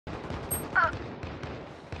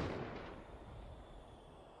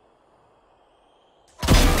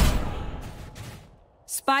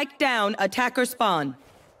Spike down, attacker spawn.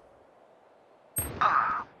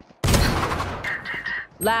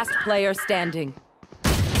 Last player standing.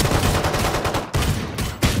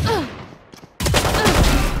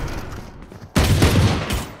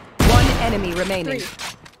 One enemy remaining. 3.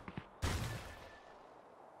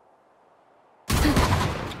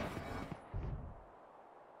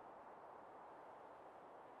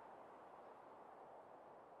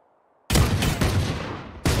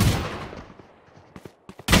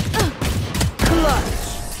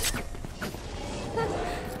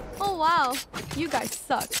 Oh wow, you guys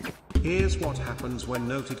suck. Here's what happens when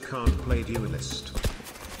Noted can't play Duelist.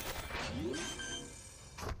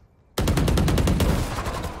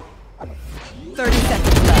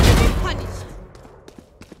 Seconds left. Punished.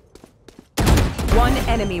 One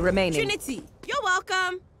enemy remaining. Trinity, you're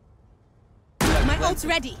welcome. My ult's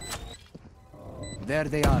ready. There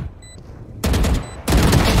they are.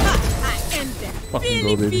 I end them. Fucking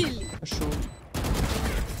go, baby. Feely.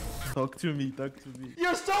 Talk to me, talk to me.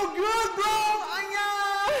 You're so good, bro!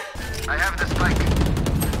 I have the spike.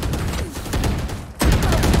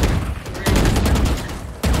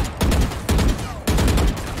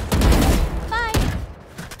 Bye.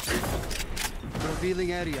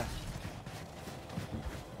 Revealing area.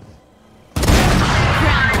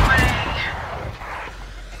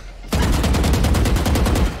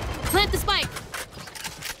 Plant the spike.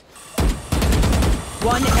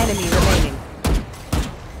 One enemy remaining.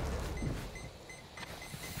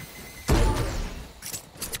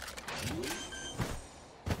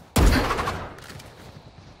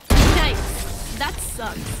 Nice. That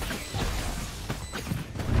sucks.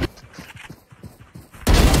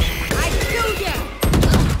 I killed you.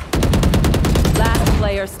 Last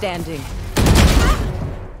player standing.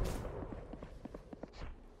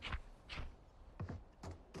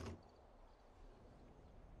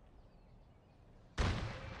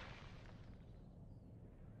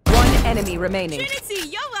 One enemy remaining. Trinity,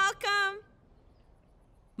 you're welcome.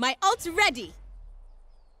 My ult's ready.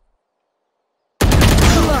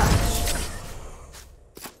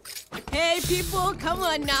 Hey people, come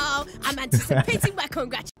on now. I'm anticipating my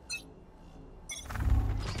congratulations.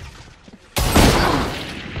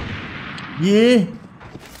 Yeah.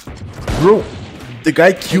 Bro, the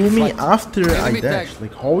guy killed me after I Enemy dashed. tag.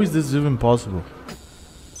 Like, how is this even possible?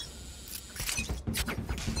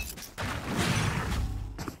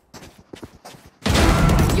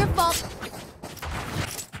 Your fault.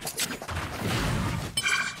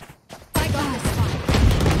 Spike on the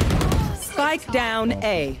spike. Spike down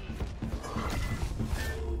A.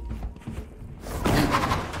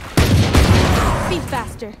 Be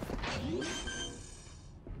faster.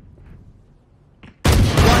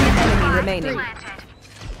 One enemy remaining.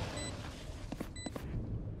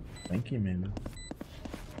 Thank you, man.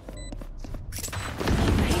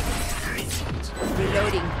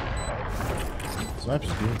 Reloading.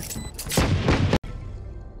 Swipe's good.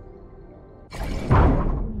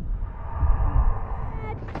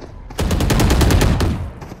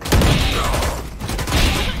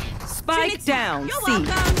 Spike down. You're C.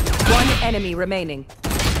 welcome. One enemy remaining.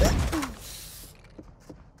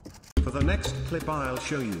 For the next clip I'll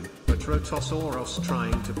show you Patrotosaurus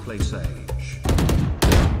trying to play Sage.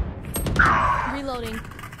 Reloading.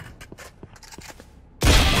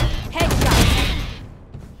 Headshot.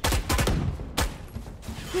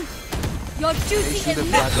 Your duty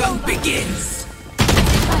is not begins.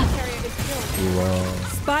 Wow.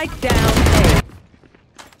 Spike down A.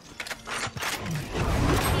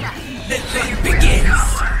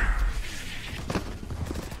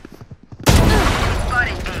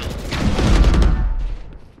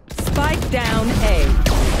 Spike down A.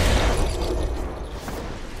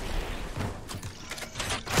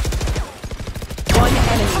 One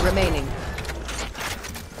enemy remaining.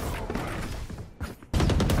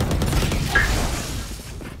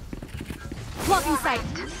 Blocking sight.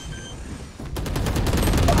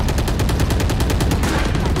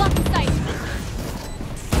 Blocking sight.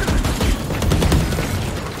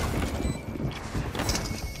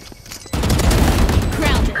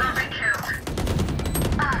 Grounded.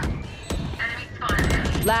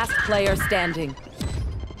 Last player standing.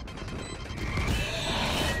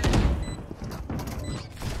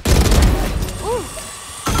 Ooh.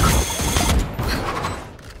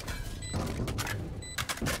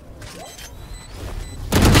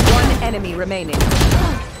 One enemy remaining.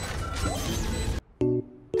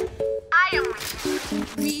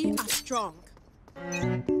 We are strong.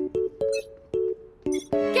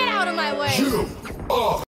 Get out of my way.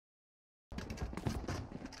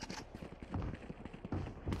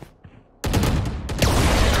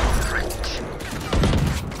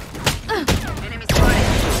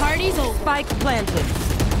 Spike planted.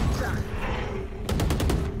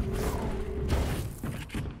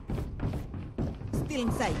 Still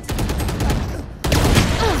in sight.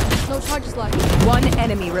 No charges left. One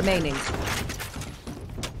enemy remaining.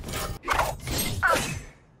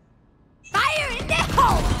 Fire in the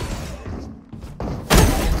hole!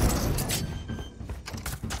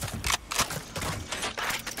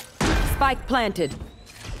 Spike planted.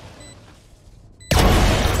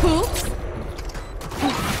 Oops.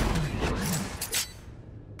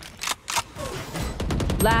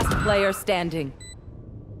 Last player standing.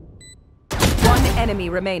 One enemy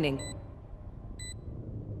remaining.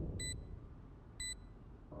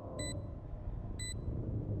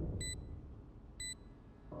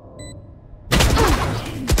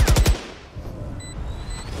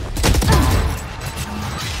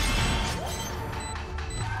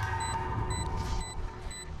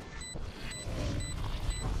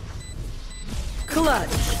 Clutch.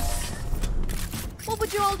 What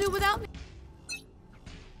would you all do without me?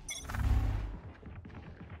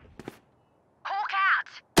 Hawk out!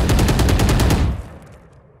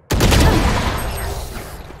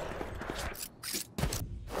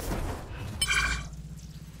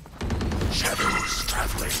 Shadows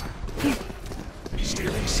traveling.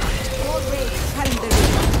 Stealing sight. More rage. Cutting the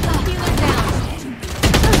ring. Healer down.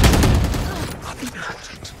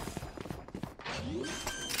 Unimportant.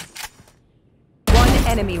 One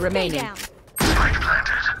enemy Stay remaining. down. Spike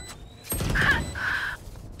planted.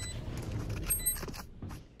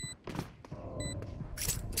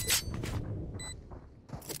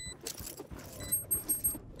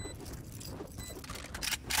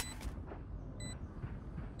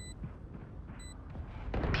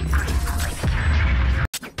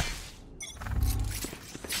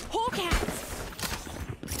 Hawk out.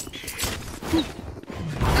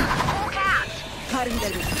 Hawk out! Cutting the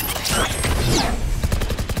ring.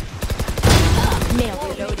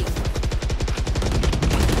 Nailed it.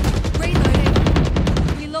 Reloading.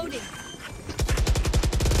 Reloading.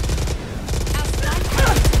 Outside.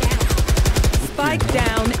 Down. Spike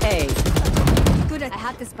down A. Good. I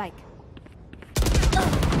have the spike.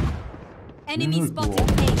 Enemy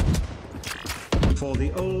spotted A. For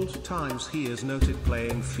the old times he is noted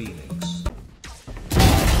playing Phoenix.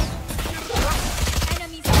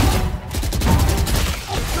 Enemy spotted.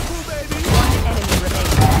 One enemy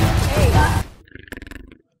remaining.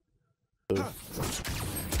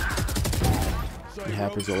 It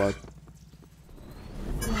happens a lot.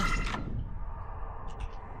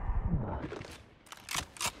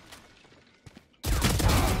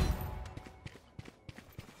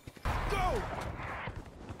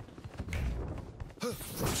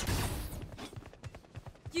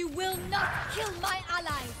 You will not kill my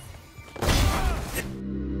allies.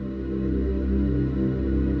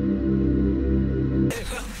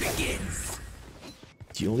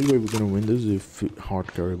 The only way we're gonna win this is if hard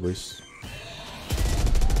carry, boys.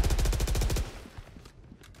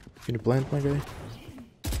 Can you plant, my guy?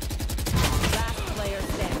 Last player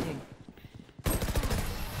standing.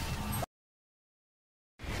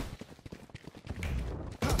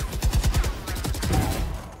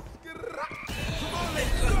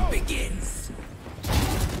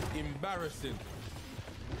 Embarrassing.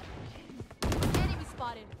 Enemy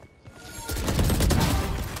spotted.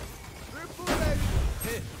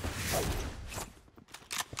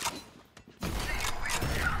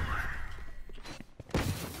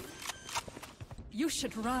 You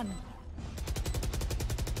should run.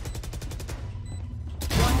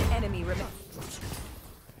 One enemy remaining.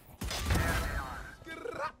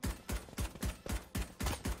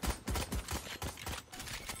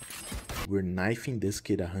 We're knifing this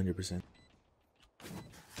kid 100%.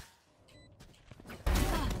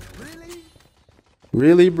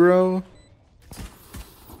 Really, bro?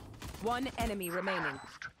 One enemy remaining.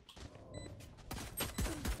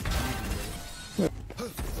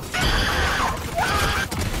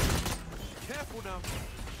 Careful now.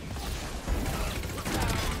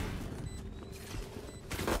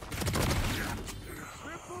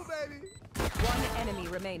 Triple, baby. One enemy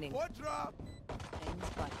remaining. What drop?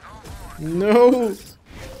 No!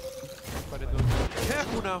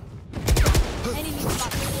 Careful now. Enemy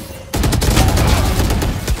spotted.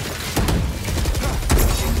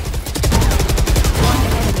 One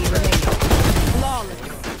enemy remaining. Flawless.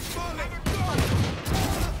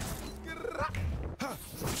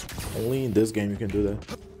 Only in this game you can do that.